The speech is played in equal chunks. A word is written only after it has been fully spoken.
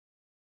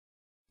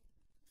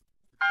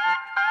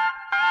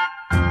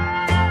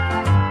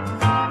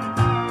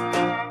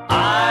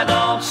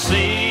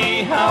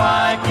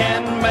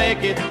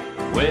make it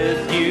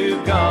with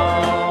you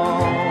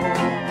gone.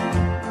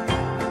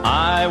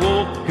 I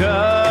woke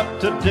up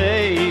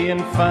today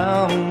and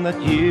found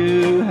that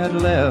you had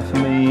left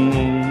me,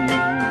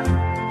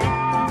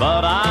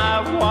 but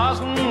I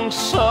wasn't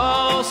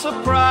so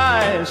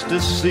surprised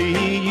to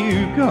see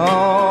you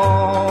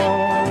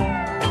gone.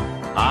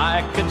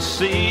 I could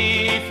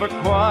see for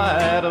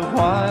quite a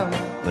while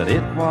that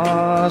it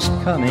was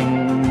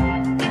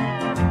coming,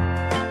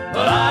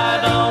 but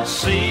I don't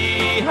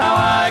see how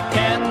I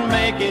can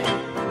make it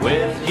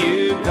with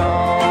you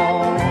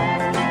gone.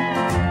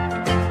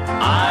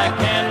 I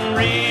can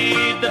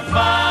read the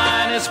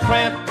finest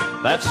print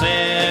that's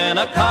in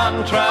a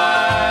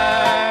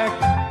contract,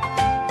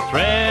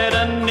 thread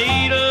a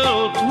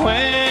needle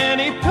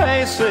 20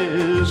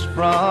 paces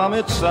from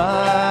its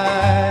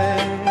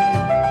side,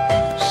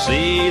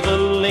 see the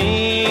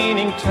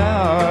leaning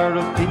tower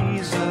of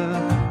Pisa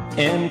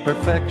in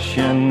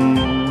perfection,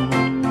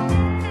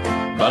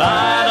 but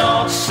I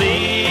don't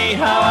see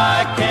how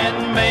I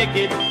can make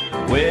it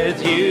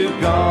with you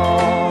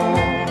gone.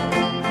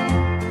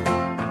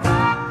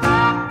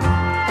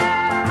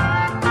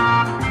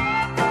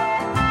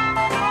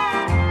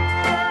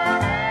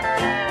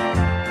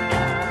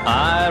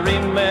 I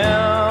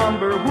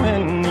remember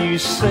when you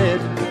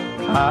said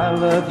I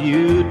love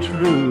you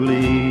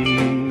truly,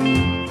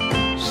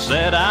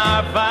 said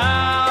our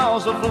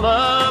vows of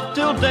love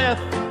till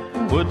death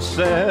would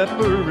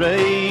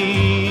separate.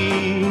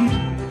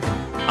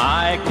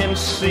 I can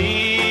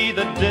see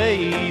the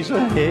days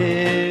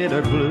ahead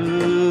are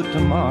blue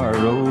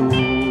tomorrows,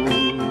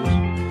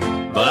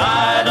 but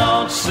I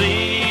don't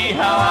see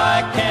how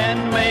I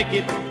can make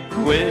it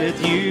with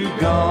you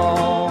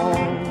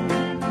gone.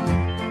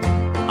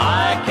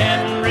 I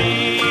can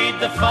read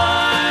the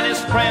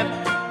finest print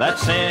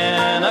that's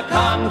in a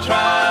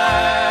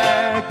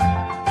contract,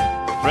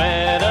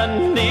 thread a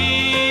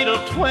needle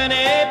 20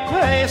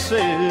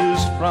 paces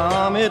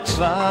from its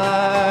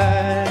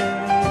side,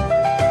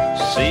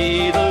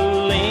 see the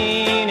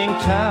leaning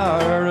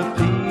tower of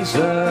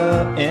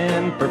Pisa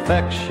in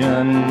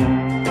perfection,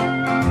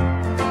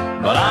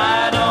 but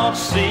I don't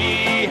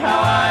see how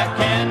I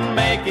can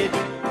make it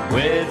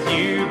with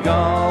you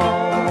gone.